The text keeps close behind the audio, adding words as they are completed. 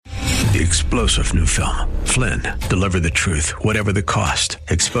The explosive new film, Flynn, deliver the truth, whatever the cost.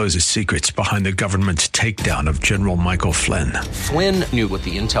 Exposes secrets behind the government's takedown of General Michael Flynn. Flynn knew what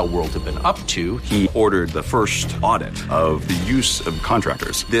the intel world had been up to. He ordered the first audit of the use of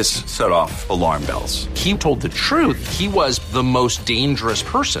contractors. This set off alarm bells. He told the truth. He was the most dangerous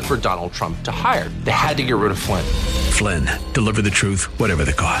person for Donald Trump to hire. They had to get rid of Flynn. Flynn, deliver the truth, whatever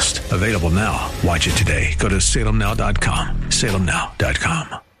the cost. Available now. Watch it today. Go to salemnow.com.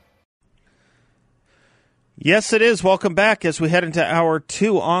 salemnow.com. Yes, it is. Welcome back as we head into hour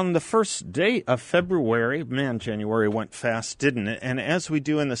 2 on the first day of February. Man, January went fast, didn't it? And as we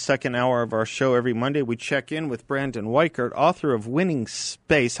do in the second hour of our show every Monday, we check in with Brandon Weichert, author of Winning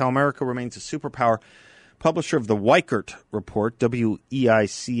Space, How America Remains a Superpower, publisher of the Weichert Report,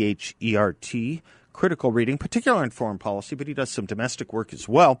 Weichert, critical reading, particularly in foreign policy, but he does some domestic work as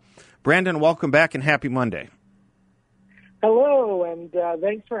well. Brandon, welcome back and happy Monday. Hello, and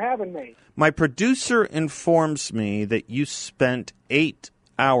thanks for having me. My producer informs me that you spent 8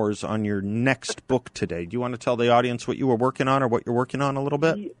 hours on your next book today. Do you want to tell the audience what you were working on or what you're working on a little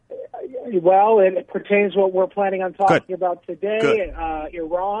bit? Well, it pertains to what we're planning on talking about today, Good.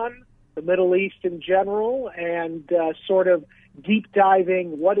 Iran, the Middle East in general, and sort of deep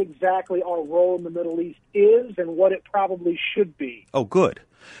diving what exactly our role in the Middle East is and what it probably should be. Oh, good.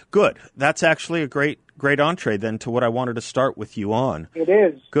 Good. That's actually a great entree then to what I wanted to start with you on. It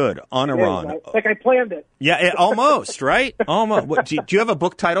is. Good. On Iran. Like I planned it. Yeah, almost, right? Almost. Do you have a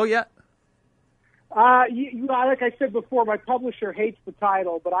book title yet? Like I said before, my publisher hates the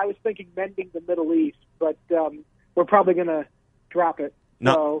title, but I was thinking Mending the Middle East, but we're probably going to drop it.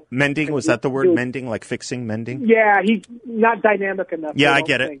 No, so, mending, was that the word mending, like fixing, mending? Yeah, he's not dynamic enough. Yeah, I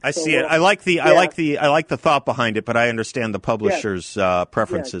get it. I see it. I like the thought behind it, but I understand the publisher's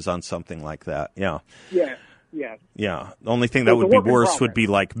preferences on something like that. Yeah. Yeah. The only thing that would be worse would be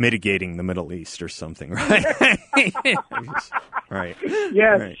like mitigating the Middle East or something, right? Right.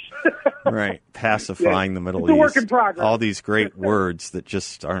 Yes. Right. Pacifying the Middle East. It's a work in East. progress. All these great words that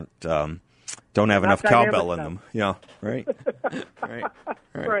just aren't don't have enough cowbell in them. Yeah. Right.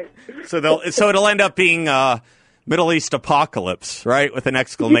 Right. So it'll end up being Middle East apocalypse, right? With an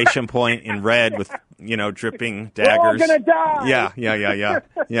exclamation point in red with dripping daggers. We're all gonna die.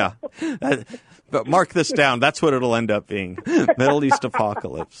 Yeah. But mark this down. That's what it'll end up being. Middle East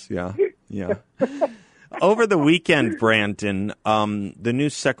apocalypse. Yeah. Over the weekend, Brandon, the new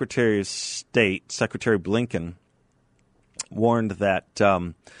Secretary of State, Secretary Blinken, warned that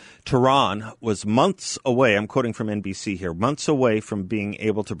Tehran was months away, I'm quoting from NBC here, months away from being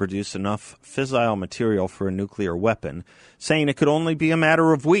able to produce enough fissile material for a nuclear weapon, saying it could only be a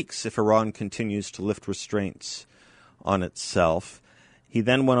matter of weeks if Iran continues to lift restraints on itself. He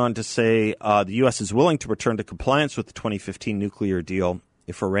then went on to say the U.S. is willing to return to compliance with the 2015 nuclear deal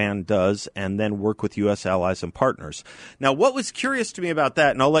if Iran does, and then work with U.S. allies and partners. Now, what was curious to me about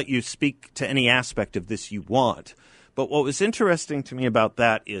that, and I'll let you speak to any aspect of this you want, but what was interesting to me about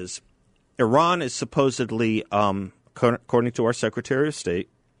that is Iran is supposedly, according to our Secretary of State,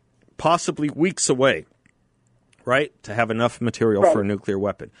 possibly weeks away, right, to have enough material for a nuclear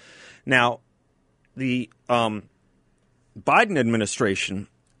weapon. Now, the Biden administration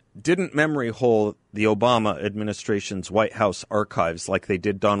didn't memory hole the Obama administration's White House archives like they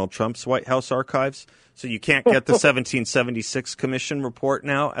did Donald Trump's White House archives. So you can't get the 1776 Commission report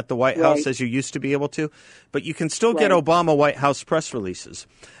now at the White House as you used to be able to. But you can still get Obama White House press releases.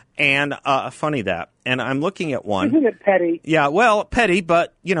 And funny that. And I'm looking at one. Isn't it petty? Yeah, well, petty,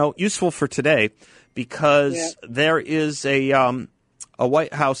 but, useful for today because there is a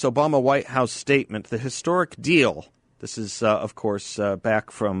Obama White House statement, the historic deal. This is, of course, back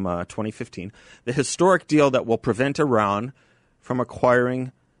from 2015. The historic deal that will prevent Iran from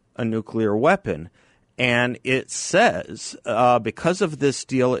acquiring a nuclear weapon. And it says because of this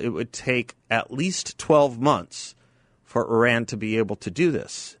deal, it would take at least 12 months for Iran to be able to do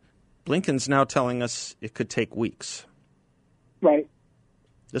this. Blinken's now telling us it could take weeks. Right.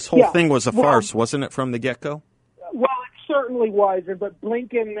 This whole thing was a farce, wasn't it, from the get-go? Well, it certainly was. But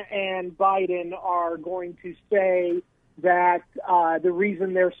Blinken and Biden are going to say that the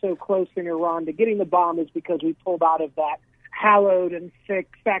reason they're so close in Iran to getting the bomb is because we pulled out of that hallowed and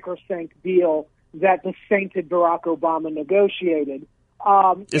sacrosanct deal that the sainted Barack Obama negotiated.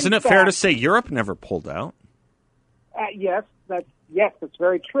 Isn't it fair to say Europe never pulled out? Yes, that's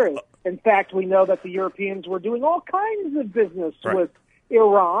very true. In fact, we know that the Europeans were doing all kinds of business with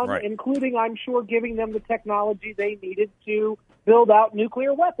Iran, Right. including, I'm sure, giving them the technology they needed to build out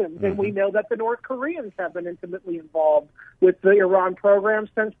nuclear weapons. Mm-hmm. And we know that the North Koreans have been intimately involved with the Iran program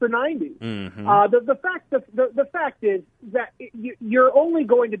since the 90s. Mm-hmm. The fact is that you're only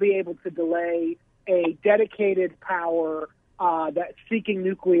going to be able to delay a dedicated power that's seeking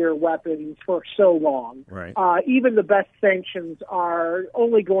nuclear weapons for so long. Right. Even the best sanctions are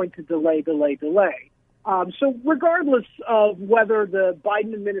only going to delay. So regardless of whether the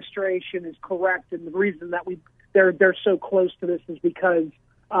Biden administration is correct, and the reason that they're so close to this is because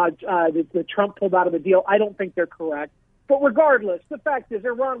the Trump pulled out of the deal, I don't think they're correct. But regardless, the fact is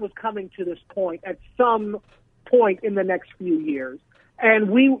Iran was coming to this point at some point in the next few years. And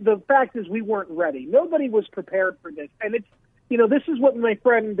the fact is we weren't ready. Nobody was prepared for this. And it's, this is what my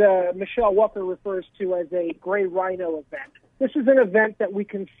friend Michelle Walker refers to as a gray rhino event. This is an event that we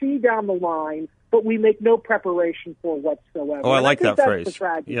can see down the line, but we make no preparation for whatsoever. Oh, I like that phrase.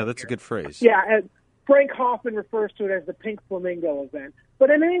 Yeah, that's a good phrase. Yeah, and Frank Hoffman refers to it as the pink flamingo event.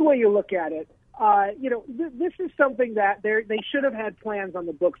 But in any way you look at it, this is something that they should have had plans on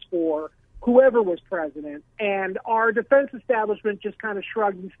the books for whoever was president, and our defense establishment just kind of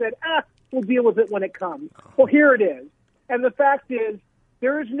shrugged and said, we'll deal with it when it comes. Well, here it is. And the fact is,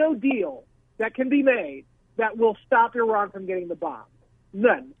 there is no deal that can be made that will stop Iran from getting the bomb.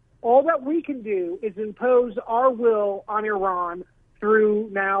 None. All that we can do is impose our will on Iran through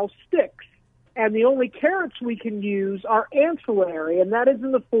now sticks. And the only carrots we can use are ancillary, and that is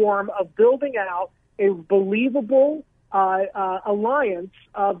in the form of building out a believable alliance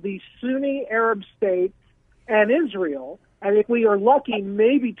of the Sunni Arab states and Israel. And if we are lucky,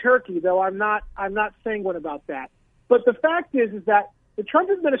 maybe Turkey, though I'm not sanguine about that. But the fact is that the Trump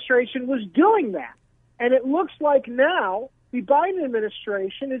administration was doing that. And it looks like now the Biden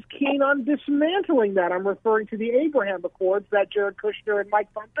administration is keen on dismantling that. I'm referring to the Abraham Accords that Jared Kushner and Mike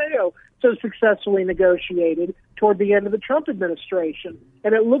Pompeo so successfully negotiated toward the end of the Trump administration.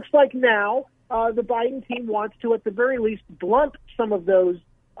 And it looks like now the Biden team wants to, at the very least, blunt some of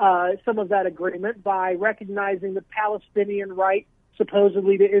that agreement by recognizing the Palestinian right,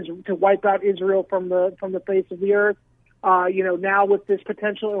 supposedly to wipe out Israel from the face of the earth. Now with this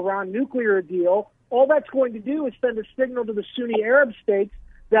potential Iran nuclear deal, all that's going to do is send a signal to the Sunni Arab states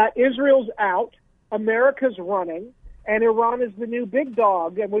that Israel's out, America's running, and Iran is the new big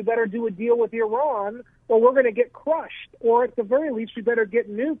dog, and we better do a deal with Iran or we're going to get crushed. Or at the very least, we better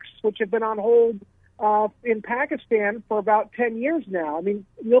get nukes, which have been on hold in Pakistan for about 10 years now. I mean,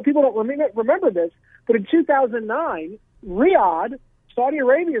 people don't remember this, but in 2009, Riyadh, Saudi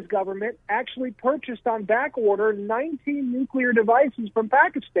Arabia's government, actually purchased on back order 19 nuclear devices from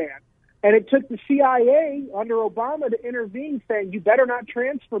Pakistan. And it took the CIA under Obama to intervene, saying, you better not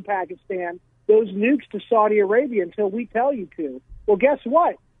transfer Pakistan those nukes to Saudi Arabia until we tell you to. Well, guess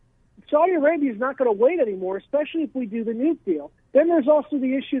what? Saudi Arabia is not going to wait anymore, especially if we do the nuke deal. Then there's also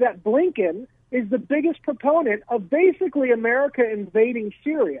the issue that Blinken is the biggest proponent of basically America invading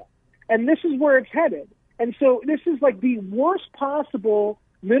Syria. And this is where it's headed. And so this is like the worst possible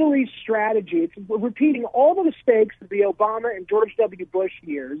Middle East strategy. It's repeating all the mistakes of the Obama and George W. Bush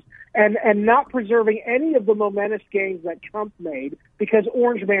years and not preserving any of the momentous gains that Trump made because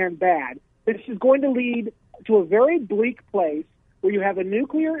Orange Man bad. This is going to lead to a very bleak place where you have a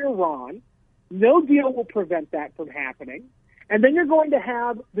nuclear Iran. No deal will prevent that from happening. And then you're going to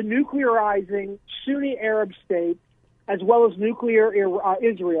have the nuclearizing Sunni Arab states as well as nuclear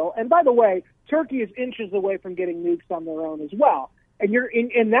Israel. And by the way, Turkey is inches away from getting nukes on their own as well. And you're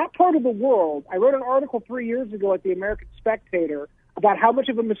in that part of the world. I wrote an article 3 years ago at the American Spectator about how much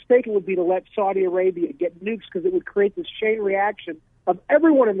of a mistake it would be to let Saudi Arabia get nukes because it would create this chain reaction of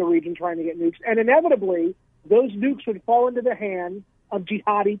everyone in the region trying to get nukes. And inevitably, those nukes would fall into the hands of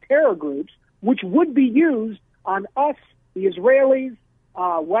jihadi terror groups, which would be used on us, the Israelis,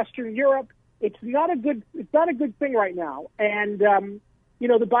 Western Europe. It's not a good thing right now. And, the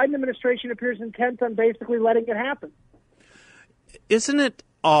Biden administration appears intent on basically letting it happen. Isn't it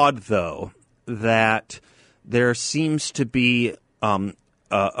odd, though, that there seems to be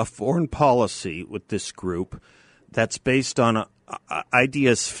a foreign policy with this group that's based on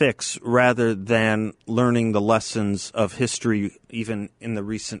ideas fix rather than learning the lessons of history even in the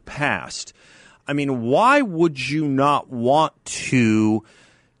recent past? I mean, why would you not want to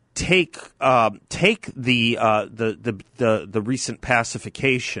take the recent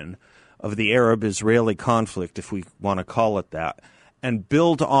pacification of the Arab-Israeli conflict, if we want to call it that, and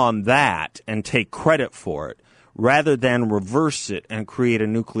build on that and take credit for it, rather than reverse it and create a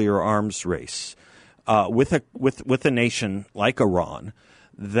nuclear arms race with a nation like Iran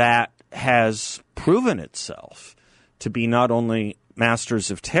that has proven itself to be not only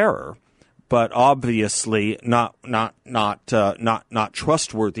masters of terror, but obviously not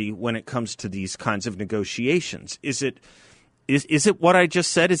trustworthy when it comes to these kinds of negotiations. Is it what I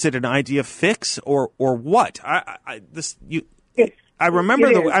just said? Is it an idea fix or what? I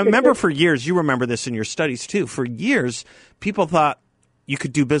remember for years. You remember this in your studies too. For years, people thought you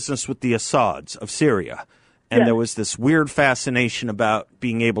could do business with the Assads of Syria. And there was this weird fascination about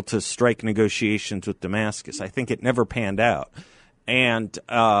being able to strike negotiations with Damascus. I think it never panned out. And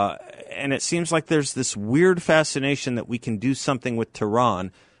it seems like there's this weird fascination that we can do something with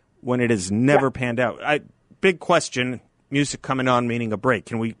Tehran when it has never panned out. Big question, music coming on, meaning a break.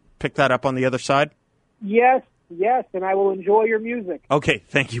 Can we pick that up on the other side? Yes, and I will enjoy your music. Okay,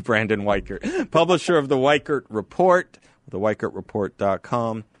 thank you, Brandon Weichert, publisher of the Weichert Report,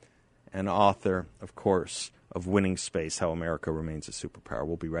 theweichertreport.com, and author, of course, of Winning Space, How America Remains a Superpower.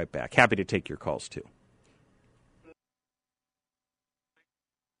 We'll be right back. Happy to take your calls, too.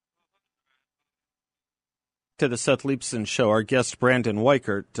 To the Seth Leibsohn Show. Our guest, Brandon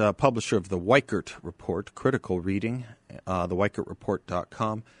Weichert, publisher of the Weichert Report, critical reading,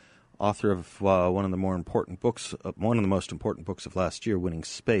 theweichertreport.com, author of one of the most important books of last year, Winning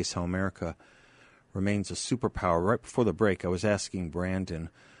Space, How America Remains a Superpower. Right before the break, I was asking Brandon,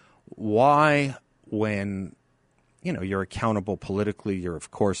 why, when you're accountable politically, you're,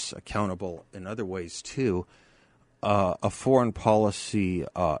 of course, accountable in other ways, too, a foreign policy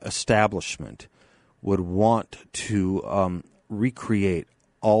establishment would want to recreate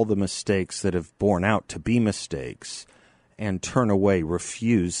all the mistakes that have borne out to be mistakes and turn away,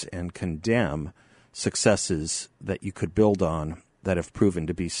 refuse, and condemn successes that you could build on that have proven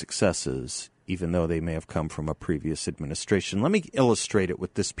to be successes, even though they may have come from a previous administration. Let me illustrate it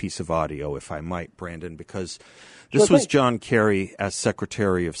with this piece of audio, if I might, Brandon, because this was John Kerry as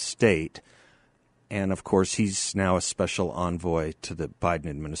Secretary of State, and, of course, he's now a special envoy to the Biden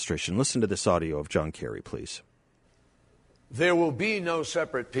administration. Listen to this audio of John Kerry, please. There will be no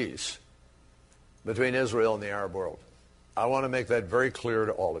separate peace between Israel and the Arab world. I want to make that very clear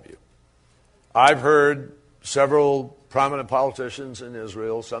to all of you. I've heard several prominent politicians in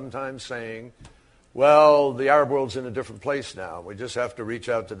Israel sometimes saying, well, the Arab world's in a different place now. We just have to reach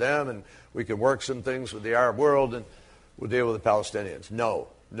out to them and we can work some things with the Arab world and we'll deal with the Palestinians. No,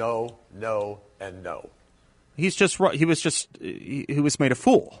 and no. He was made a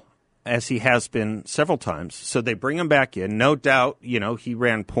fool, as he has been several times. So they bring him back in. No doubt, he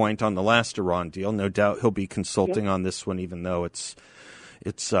ran point on the last Iran deal. No doubt he'll be consulting on this one, even though it's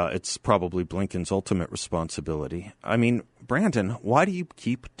probably Blinken's ultimate responsibility. I mean, Brandon, why do you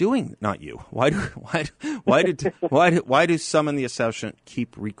keep doing? Not you. Why do some in the establishment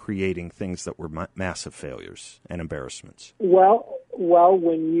keep recreating things that were massive failures and embarrassments? Well,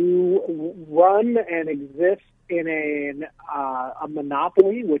 when you run and exist in a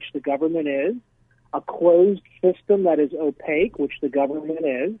monopoly, which the government is, a closed system that is opaque, which the government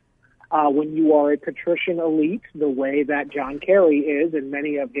is, when you are a patrician elite, the way that John Kerry is and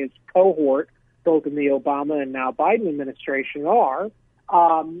many of his cohort, both in the Obama and now Biden administration are,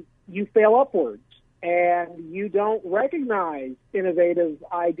 you fail upwards. And you don't recognize innovative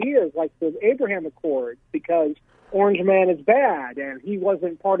ideas like the Abraham Accords because Orange Man is bad and he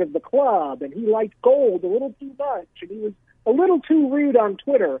wasn't part of the club and he liked gold a little too much and he was a little too rude on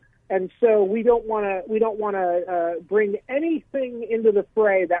Twitter. And so we don't want to bring anything into the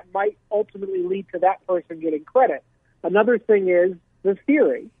fray that might ultimately lead to that person getting credit. Another thing is the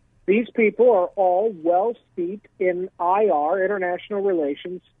theory. These people are all well steeped in IR, international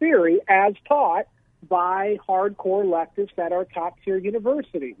relations theory, as taught by hardcore leftists at our top-tier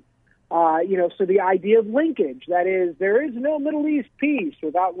universities. So the idea of linkage, that is, there is no Middle East peace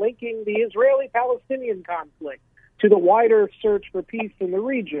without linking the Israeli-Palestinian conflict to the wider search for peace in the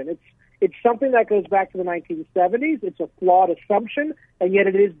region. It's something that goes back to the 1970s. It's a flawed assumption, and yet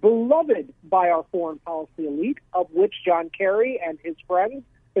it is beloved by our foreign policy elite, of which John Kerry and his friends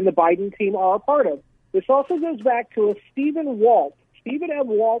in the Biden team are a part of. This also goes back to a Stephen M. Walt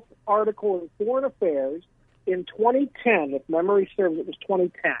article in Foreign Affairs in 2010. If memory serves, it was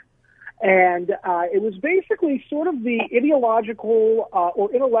 2010. And it was basically sort of the ideological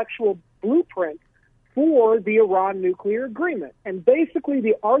or intellectual blueprint for the Iran nuclear agreement. And basically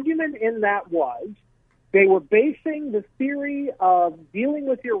the argument in that was they were basing the theory of dealing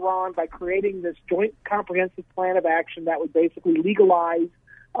with Iran by creating this joint comprehensive plan of action that would basically legalize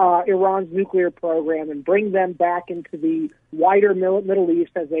Iran's nuclear program and bring them back into the wider Middle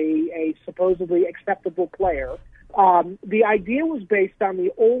East as a supposedly acceptable player. The idea was based on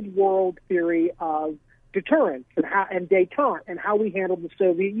the old world theory of deterrence and détente and how we handled the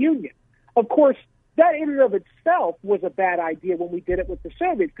Soviet Union. Of course, that in and of itself was a bad idea when we did it with the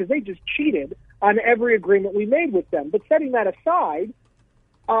Soviets, because they just cheated on every agreement we made with them. But setting that aside,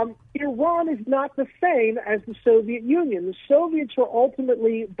 Iran is not the same as the Soviet Union. The Soviets were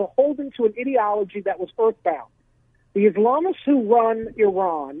ultimately beholden to an ideology that was earthbound. The Islamists who run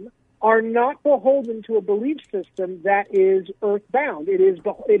Iran are not beholden to a belief system that is earthbound. It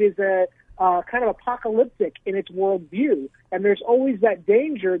is a kind of apocalyptic in its worldview, and there's always that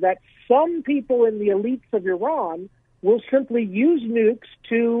danger that some people in the elites of Iran will simply use nukes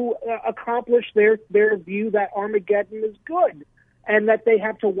to accomplish their view that Armageddon is good, and that they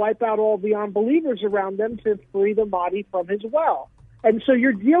have to wipe out all the unbelievers around them to free the Mahdi from his well. And so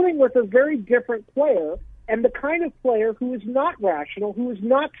you're dealing with a very different player, and the kind of player who is not rational, who is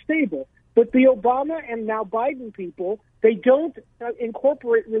not stable. But the Obama and now Biden people, they don't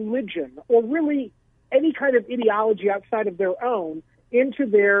incorporate religion or really any kind of ideology outside of their own into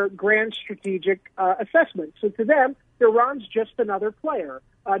their grand strategic assessment. So to them, Iran's just another player,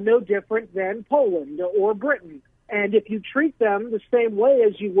 no different than Poland or Britain. And if you treat them the same way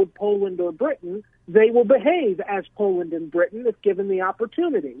as you would Poland or Britain, they will behave as Poland and Britain if given the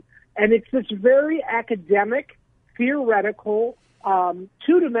opportunity. And it's this very academic, theoretical,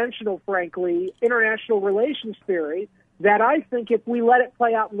 two-dimensional, frankly, international relations theory that I think if we let it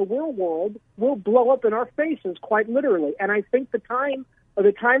play out in the real world, will blow up in our faces, quite literally. And I think the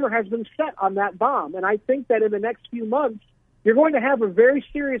timer has been set on that bomb. And I think that in the next few months, you're going to have a very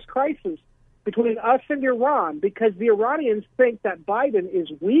serious crisis between us and Iran, because the Iranians think that Biden is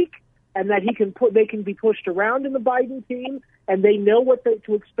weak and that they can be pushed around in the Biden team, and they know what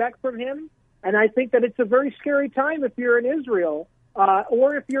to expect from him. And I think that it's a very scary time if you're in Israel,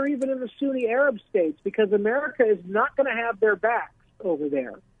 or if you're even in the Sunni Arab states, because America is not going to have their backs over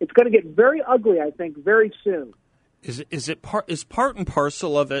there. It's going to get very ugly, I think, very soon. Is part and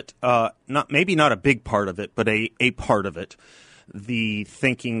parcel of it, maybe not a big part of it, but a part of it, the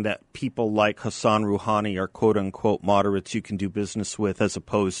thinking that people like Hassan Rouhani are quote-unquote moderates you can do business with, as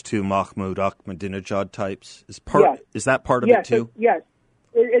opposed to Mahmoud Ahmadinejad types? Is that part of it too? Yes.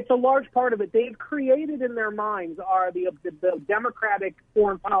 It's a large part of it. They've created in their minds the democratic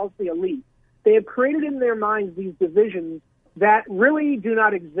foreign policy elite. They have created in their minds these divisions that really do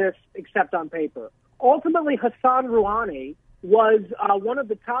not exist except on paper. Ultimately, Hassan Rouhani was one of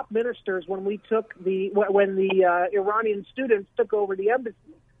the top ministers when the Iranian students took over the embassy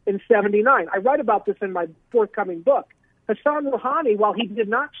in '79. I write about this in my forthcoming book. Hassan Rouhani, while he did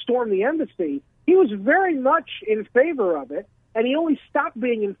not storm the embassy, he was very much in favor of it. And he only stopped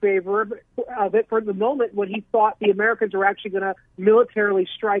being in favor of it for the moment when he thought the Americans were actually going to militarily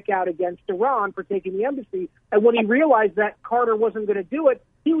strike out against Iran for taking the embassy. And when he realized that Carter wasn't going to do it,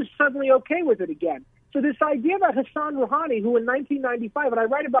 he was suddenly okay with it again. So this idea that Hassan Rouhani, who in 1995, and I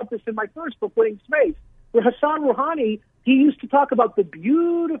write about this in my first book, Winning Space, where Hassan Rouhani, he used to talk about the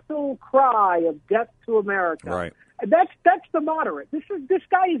beautiful cry of death to America. Right. And that's the moderate. This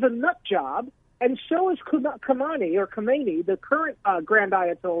guy is a nut job. And so is Khomeini, the current Grand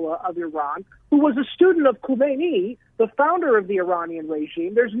Ayatollah of Iran, who was a student of Khomeini, the founder of the Iranian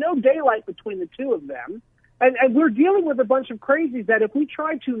regime. There's no daylight between the two of them. And we're dealing with a bunch of crazies that if we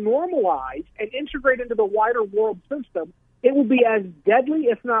try to normalize and integrate into the wider world system, it will be as deadly,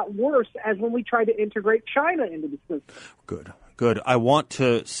 if not worse, as when we try to integrate China into the system. Good. I want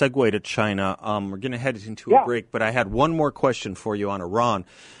to segue to China. We're going to head into a break, but I had one more question for you on Iran.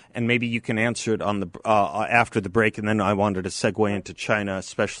 And maybe you can answer it on the after the break, and then I wanted to segue into China,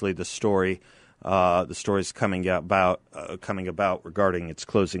 especially the stories coming about regarding its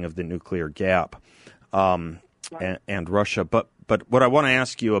closing of the nuclear gap, and Russia. But what I want to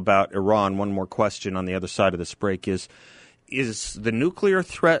ask you about Iran, one more question on the other side of this break is the nuclear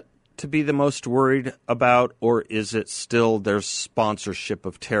threat to be the most worried about, or is it still their sponsorship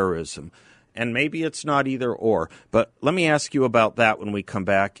of terrorism? And maybe it's not either or. But let me ask you about that when we come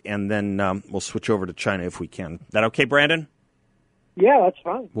back, and then we'll switch over to China if we can. That okay, Brandon? Yeah, that's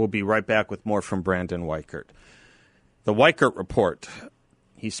fine. We'll be right back with more from Brandon Weichert. The Weichert Report.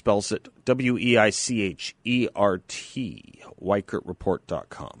 He spells it Weichert,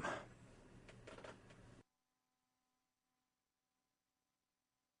 WeichertReport.com.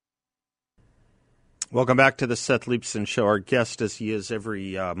 Welcome back to the Seth Leibsohn Show. Our guest, as he is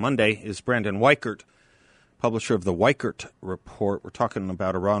every Monday, is Brandon Weichert, publisher of the Weichert Report. We're talking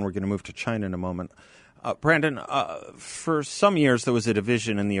about Iran. We're going to move to China in a moment. Brandon, for some years there was a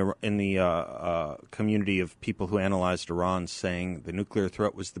division in the community of people who analyzed Iran, saying the nuclear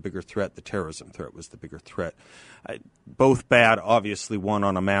threat was the bigger threat, the terrorism threat was the bigger threat. Both bad, obviously, one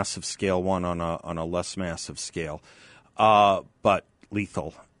on a massive scale, one on a less massive scale, but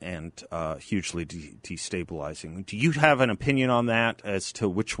lethal. hugely destabilizing. Do you have an opinion on that as to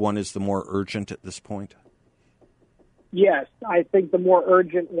which one is the more urgent at this point? Yes, I think the more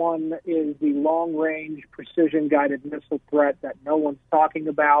urgent one is the long-range precision-guided missile threat that no one's talking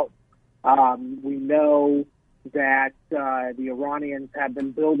about. We know that the Iranians have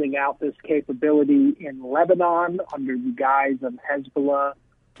been building out this capability in Lebanon under the guise of Hezbollah,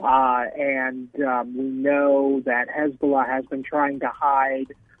 and we know that Hezbollah has been trying to hide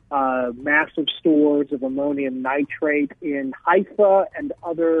massive stores of ammonium nitrate in Haifa and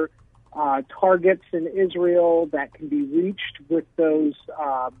other targets in Israel that can be reached with those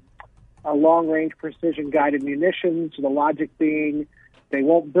long-range precision-guided munitions. The logic being they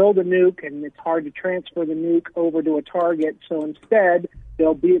won't build a nuke, and it's hard to transfer the nuke over to a target. So instead,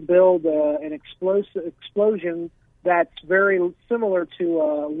 they'll build an explosion that's very similar to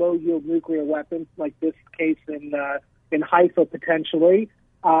a low-yield nuclear weapon, like this case in Haifa potentially,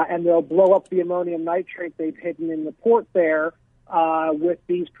 and they'll blow up the ammonium nitrate they've hidden in the port there. With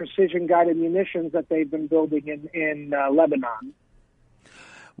these precision-guided munitions that they've been building in Lebanon.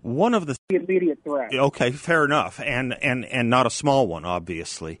 One of the immediate threat. Okay, fair enough, and not a small one,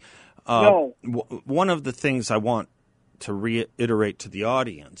 obviously. No. One of the things I want to reiterate to the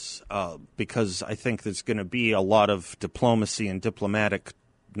audience, because I think there's going to be a lot of diplomacy and diplomatic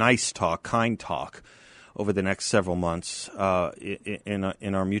nice talk, kind talk, over the next several months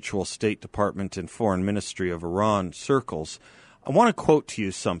in our mutual State Department and Foreign Ministry of Iran circles. I want to quote to you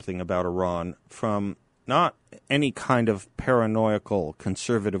something about Iran from not any kind of paranoiacal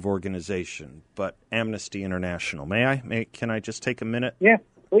conservative organization, but Amnesty International. May I? Can I just take a minute? Yeah,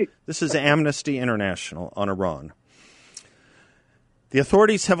 please. This is Amnesty International on Iran. The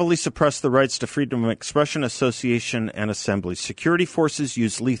authorities heavily suppressed the rights to freedom of expression, association, and assembly. Security forces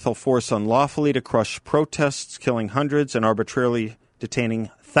used lethal force unlawfully to crush protests, killing hundreds and arbitrarily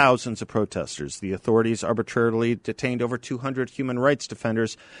detaining thousands of protesters. The authorities arbitrarily detained over 200 human rights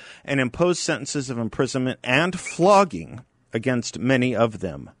defenders and imposed sentences of imprisonment and flogging against many of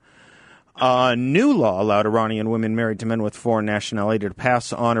them. A new law allowed Iranian women married to men with foreign nationality to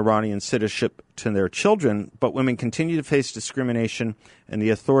pass on Iranian citizenship to their children, but women continue to face discrimination, and the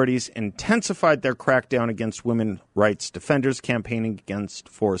authorities intensified their crackdown against women rights defenders, campaigning against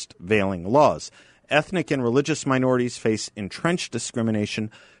forced veiling laws. Ethnic and religious minorities face entrenched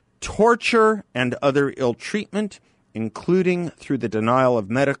discrimination, torture, and other ill treatment, including through the denial of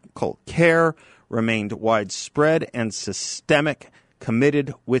medical care, remained widespread and systemic,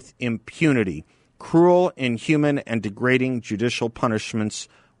 committed with impunity. Cruel, inhuman, and degrading judicial punishments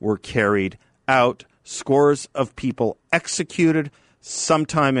were carried out. Scores of people executed,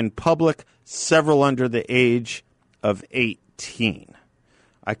 sometime in public, several under the age of 18.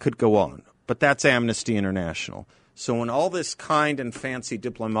 I could go on. But that's Amnesty International. So when all this kind and fancy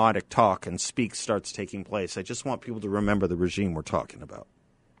diplomatic talk and speak starts taking place, I just want people to remember the regime we're talking about.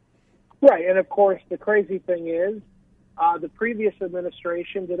 Right, and of course, the crazy thing is the previous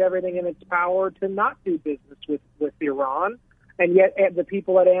administration did everything in its power to not do business with Iran, and yet the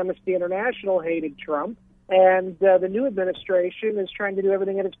people at Amnesty International hated Trump, and the new administration is trying to do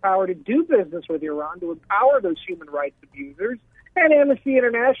everything in its power to do business with Iran, to empower those human rights abusers. And Amnesty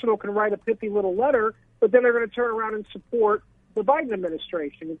International can write a pithy little letter, but then they're going to turn around and support the Biden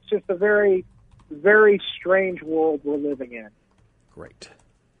administration. It's just a very, very strange world we're living in. Great,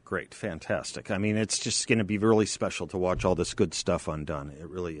 fantastic. I mean, it's just going to be really special to watch all this good stuff undone. It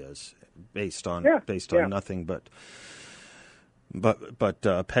really is, based on nothing but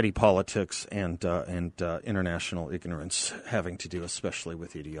petty politics and international ignorance having to do, especially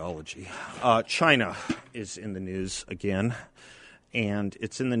with ideology. China is in the news again. And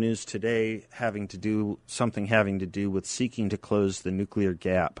it's in the news today having to do with seeking to close the nuclear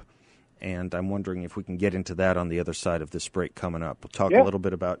gap. And I'm wondering if we can get into that on the other side of this break coming up. We'll talk a little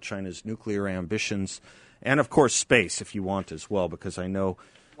bit about China's nuclear ambitions and, of course, space if you want as well, because I know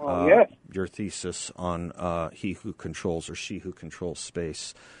your thesis on he who controls or she who controls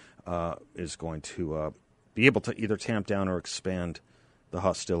space is going to be able to either tamp down or expand the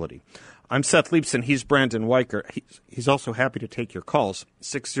hostility. I'm Seth Leibson. He's Brandon Weichert. He's also happy to take your calls,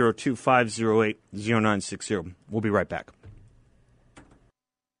 602-508-0960. We'll be right back.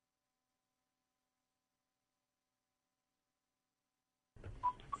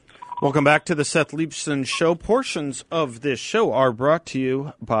 Welcome back to the Seth Leibson Show. Portions of this show are brought to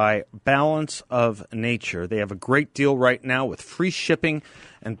you by Balance of Nature. They have a great deal right now with free shipping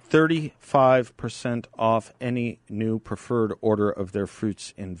and 35% off any new preferred order of their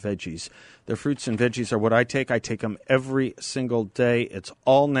fruits and veggies. Their fruits and veggies are what I take. I take them every single day. It's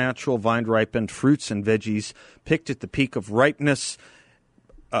all natural, vine-ripened fruits and veggies picked at the peak of ripeness,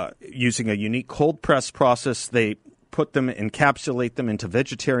 using a unique cold press process. They encapsulate them into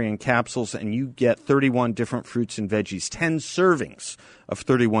vegetarian capsules, and you get 31 different fruits and veggies, 10 servings of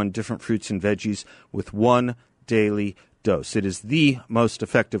 31 different fruits and veggies with one daily dose. It is the most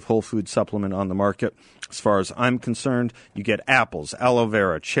effective whole food supplement on the market. As far as I'm concerned, you get apples, aloe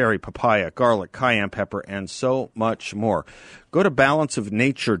vera, cherry, papaya, garlic, cayenne pepper, and so much more. Go to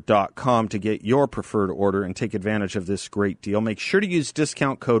balanceofnature.com to get your preferred order and take advantage of this great deal. Make sure to use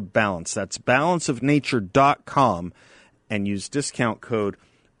discount code BALANCE. That's balanceofnature.com and use discount code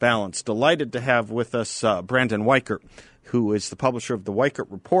BALANCE. Delighted to have with us Brandon Weichert, who is the publisher of the Weichert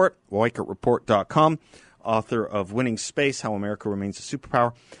Report, weichertreport.com. Author of Winning Space: How America Remains a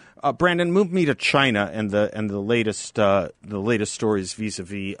Superpower. Brandon, move me to China and the latest stories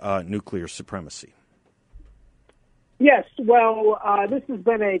vis-a-vis nuclear supremacy. Yes, well, this has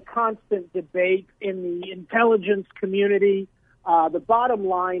been a constant debate in the intelligence community. The bottom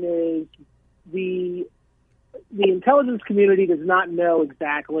line is the intelligence community does not know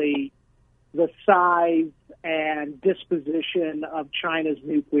exactly the size and disposition of China's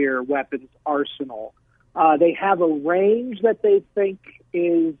nuclear weapons arsenal. They have a range that they think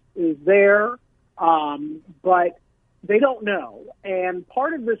is there, but they don't know. And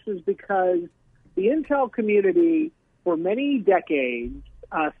part of this is because the intel community, for many decades,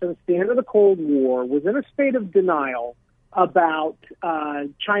 since the end of the Cold War, was in a state of denial about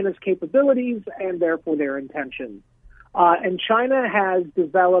China's capabilities and therefore their intentions. And China has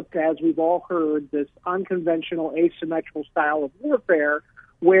developed, as we've all heard, this unconventional asymmetrical style of warfare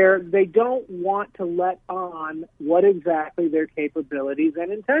where they don't want to let on what exactly their capabilities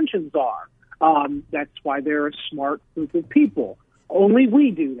and intentions are. That's why they're a smart group of people. Only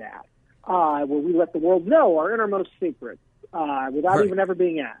we do that, where we let the world know our innermost secrets without even ever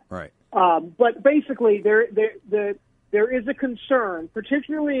being asked. Right. But basically, there is a concern,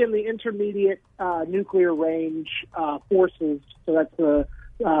 particularly in the intermediate nuclear range forces. So that's the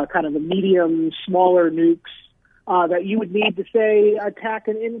kind of the medium, smaller nukes. That you would need to, say, attack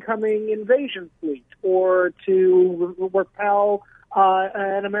an incoming invasion fleet or to repel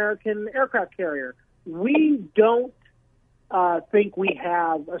an American aircraft carrier. We don't think we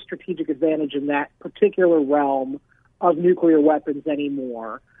have a strategic advantage in that particular realm of nuclear weapons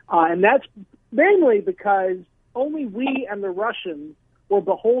anymore. And that's mainly because only we and the Russians were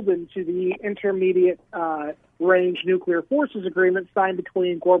beholden to the intermediate range nuclear forces agreement signed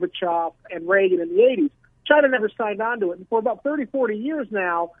between Gorbachev and Reagan in the 80s. China never signed on to it. And for about 30, 40 years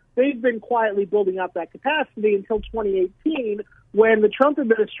now, they've been quietly building up that capacity until 2018, when the Trump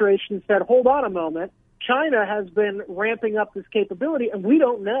administration said, hold on a moment, China has been ramping up this capability, and we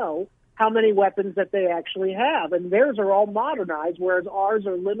don't know how many weapons that they actually have. And theirs are all modernized, whereas ours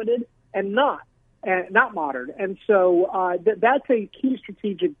are limited and not modern. And so that's a key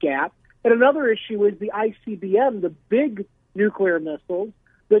strategic gap. And another issue is the ICBM, the big nuclear missiles.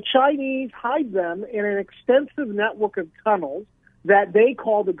 The Chinese hide them in an extensive network of tunnels that they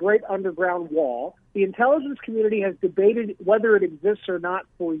call the Great Underground Wall. The intelligence community has debated whether it exists or not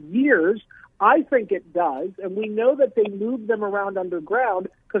for years. I think it does, and we know that they move them around underground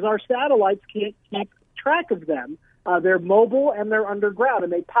because our satellites can't keep track of them. They're mobile and they're underground,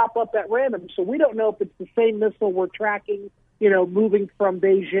 and they pop up at random. So we don't know if it's the same missile we're tracking, moving from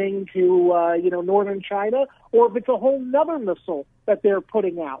Beijing to, northern China, or if it's a whole nother missile that they're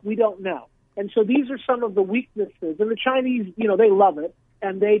putting out. We don't know. And so these are some of the weaknesses. And the Chinese, they love it,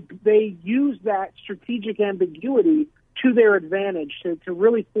 and they use that strategic ambiguity to their advantage to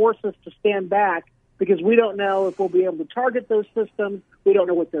really force us to stand back, because we don't know if we'll be able to target those systems. We don't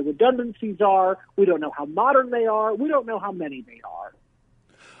know what their redundancies are. We don't know how modern they are. We don't know how many they are.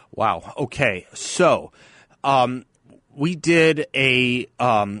 Wow. Okay. So, we did a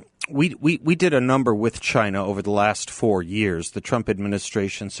we did a number with China over the last 4 years. The Trump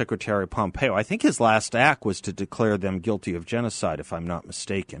administration, Secretary Pompeo, I think his last act was to declare them guilty of genocide, if I'm not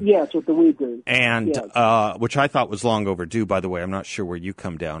mistaken. Yes, what the we do. And yes. Which I thought was long overdue, by the way. I'm not sure where you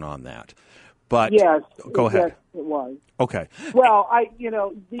come down on that. But yes, go ahead. Yes, it was. Okay. Well,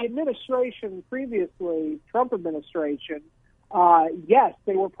 the administration previously, Trump administration, yes,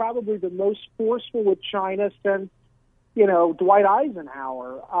 they were probably the most forceful with China since, Dwight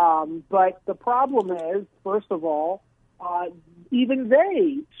Eisenhower. But the problem is, first of all, even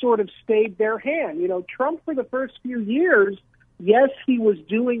they sort of stayed their hand. Trump, for the first few years, yes, he was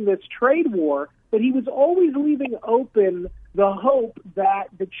doing this trade war, but he was always leaving open the hope that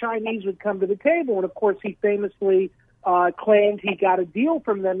the Chinese would come to the table. And, of course, he famously claimed he got a deal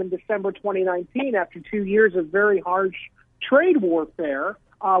from them in December 2019 after 2 years of very harsh trade warfare,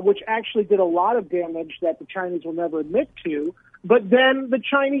 which actually did a lot of damage that the Chinese will never admit to. But then the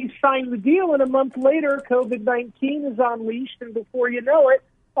Chinese signed the deal, and a month later, COVID-19 is unleashed, and before you know it,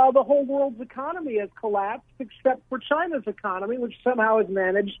 the whole world's economy has collapsed, except for China's economy, which somehow has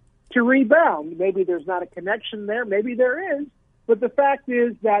managed to rebound. Maybe there's not a connection there. Maybe there is. But the fact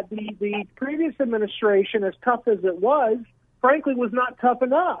is that the previous administration, as tough as it was, frankly, was not tough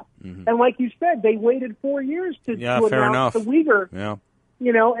enough. Mm-hmm. And like you said, they waited 4 years to announce the Uyghur. Yeah.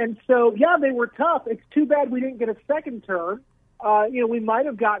 And so, they were tough. It's too bad we didn't get a second term. We might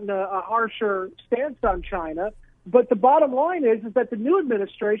have gotten a harsher stance on China. But the bottom line is that the new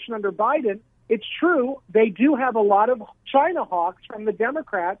administration under Biden, it's true, they do have a lot of China hawks from the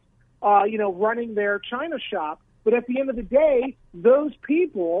Democrats, running their China shop. But at the end of the day, those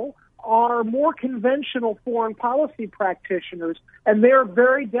people are more conventional foreign policy practitioners, and they're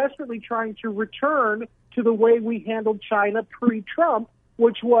very desperately trying to return to the way we handled China pre-Trump,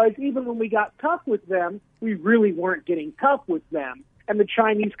 which was, even when we got tough with them, we really weren't getting tough with them. And the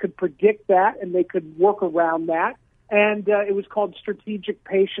Chinese could predict that, and they could work around that. And it was called strategic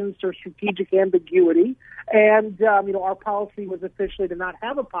patience or strategic ambiguity. And, our policy was officially to not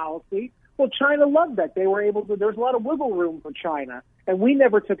have a policy. Well, China loved that. They were able to, there's a lot of wiggle room for China. And we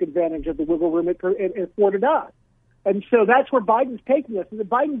never took advantage of the wiggle room it afforded us. And so that's where Biden's taking us. And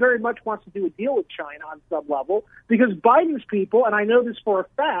Biden very much wants to do a deal with China on some level, because Biden's people, and I know this for a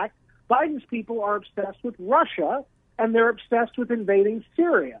fact, Biden's people are obsessed with Russia, and they're obsessed with invading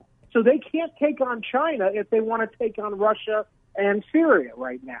Syria. So they can't take on China if they want to take on Russia and Syria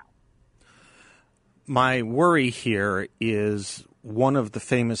right now. My worry here is one of the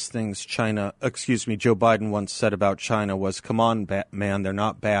famous things Joe Biden once said about China was, "Come on, man, they're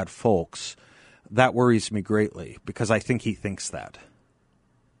not bad folks." That worries me greatly, because I think he thinks that.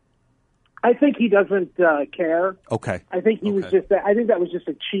 I think he doesn't care. Okay. I think he was I think that was just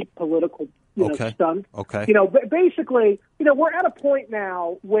a cheap political stunt. Okay. Basically, we're at a point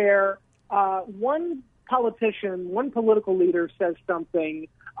now where one political leader says something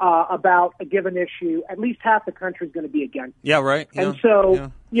about a given issue, at least half the country is going to be against it. Yeah, right. Yeah. And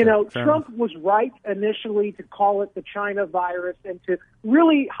so, fair Trump enough. was right initially to call it the China virus and to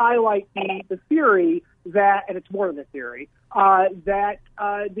really highlight the theory that, and it's more than a theory, that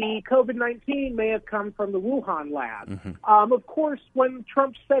the COVID-19 may have come from the Wuhan lab. Mm-hmm. Of course, when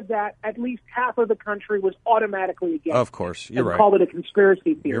Trump said that, at least half of the country was automatically against it. Of course, you're right. Called it a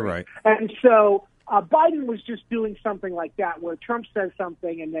conspiracy theory. You're right. And so Biden was just doing something like that, where Trump says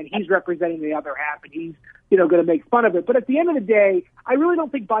something and then he's representing the other half, and he's going to make fun of it. But at the end of the day, I really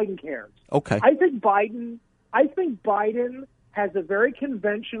don't think Biden cares. Okay. I think Biden has a very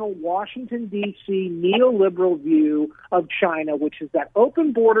conventional Washington, D.C. neoliberal view of China, which is that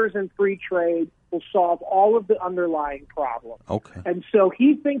open borders and free trade will solve all of the underlying problems. Okay. And so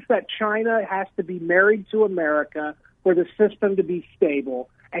he thinks that China has to be married to America for the system to be stable.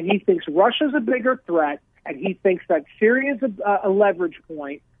 And he thinks Russia's a bigger threat, and he thinks that Syria is a leverage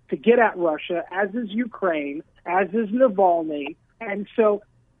point to get at Russia, as is Ukraine, as is Navalny. And so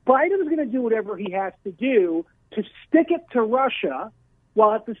Biden's going to do whatever he has to do to stick it to Russia,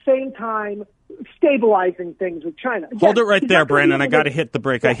 while at the same time stabilizing things with China. Again, hold it right there, Brandon. I got to hit the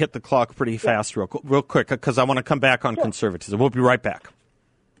break. Yeah. I hit the clock pretty fast real quick, because I want to come back on conservatism. We'll be right back.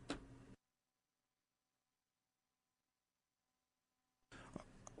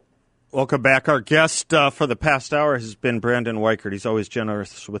 Welcome back. Our guest for the past hour has been Brandon Weichert. He's always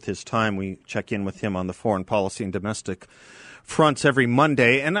generous with his time. We check in with him on the foreign policy and domestic fronts every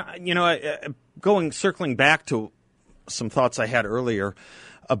Monday. And, circling back to some thoughts I had earlier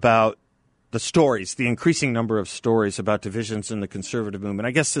about the stories, the increasing number of stories about divisions in the conservative movement.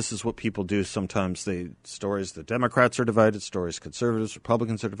 I guess this is what people do sometimes. The Democrats are divided, stories conservatives,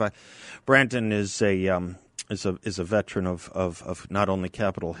 Republicans are divided. Brandon is a veteran of not only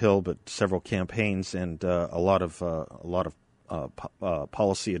Capitol Hill but several campaigns and a lot of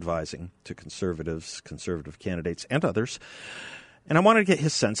policy advising to conservative candidates and others. And I wanted to get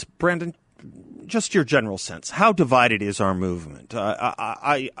his sense, Brandon, just your general sense. How divided is our movement?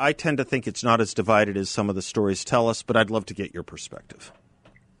 I tend to think it's not as divided as some of the stories tell us, but I'd love to get your perspective.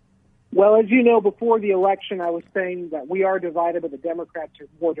 Well, as you know, before the election, I was saying that we are divided, but the Democrats are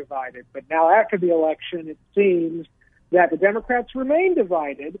more divided. But now after the election, it seems that the Democrats remain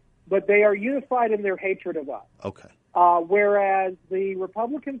divided, but they are unified in their hatred of us. Okay. Whereas the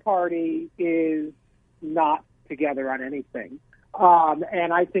Republican Party is not together on anything.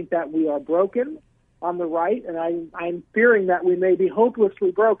 And I think that we are broken on the right, and I'm fearing that we may be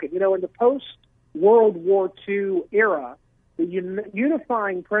hopelessly broken. In the post-World War II era, the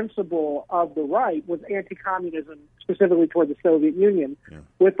unifying principle of the right was anti-communism, specifically toward the Soviet Union. Yeah.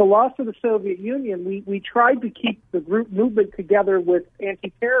 With the loss of the Soviet Union, we tried to keep the group movement together with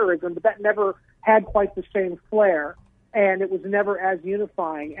anti-terrorism, but that never had quite the same flair, and it was never as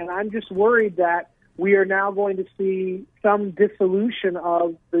unifying. And I'm just worried that we are now going to see some dissolution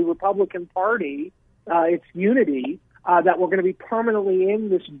of the Republican Party, its unity, that we're going to be permanently in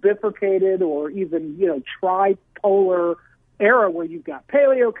this bifurcated or even, tripolar era where you've got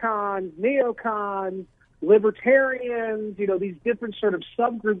paleocons, neocons, libertarians, these different sort of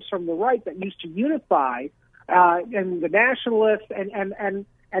subgroups from the right that used to unify, and the nationalists,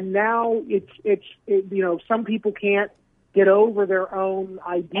 and now it's some people can't get over their own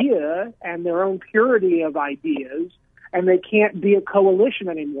idea and their own purity of ideas, and they can't be a coalition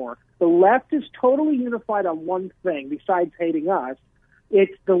anymore. The left is totally unified on one thing besides hating us.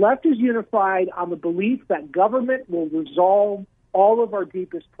 The left is unified on the belief that government will resolve all of our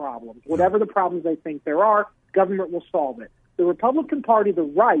deepest problems. Whatever the problems they think there are, government will solve it. The Republican Party, the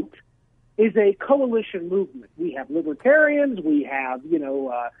right, is a coalition movement. We have libertarians, we have,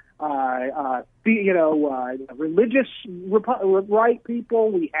 religious right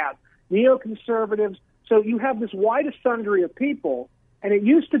people, we have neoconservatives. So you have this wide sundry of people, and it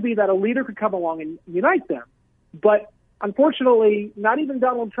used to be that a leader could come along and unite them. But unfortunately, not even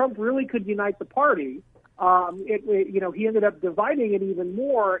Donald Trump really could unite the party. He ended up dividing it even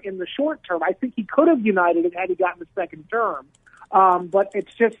more in the short term. I think he could have united it had he gotten the second term. But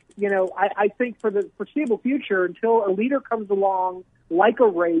it's just, I think for the foreseeable future, until a leader comes along like a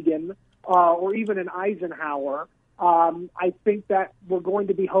Reagan or even an Eisenhower, I think that we're going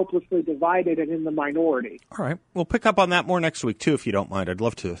to be hopelessly divided and in the minority. All right. We'll pick up on that more next week, too, if you don't mind. I'd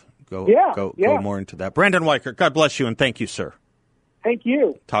love to go more into that. Brandon Weichert, God bless you, and thank you, sir. Thank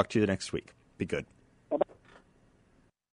you. Talk to you next week. Be good.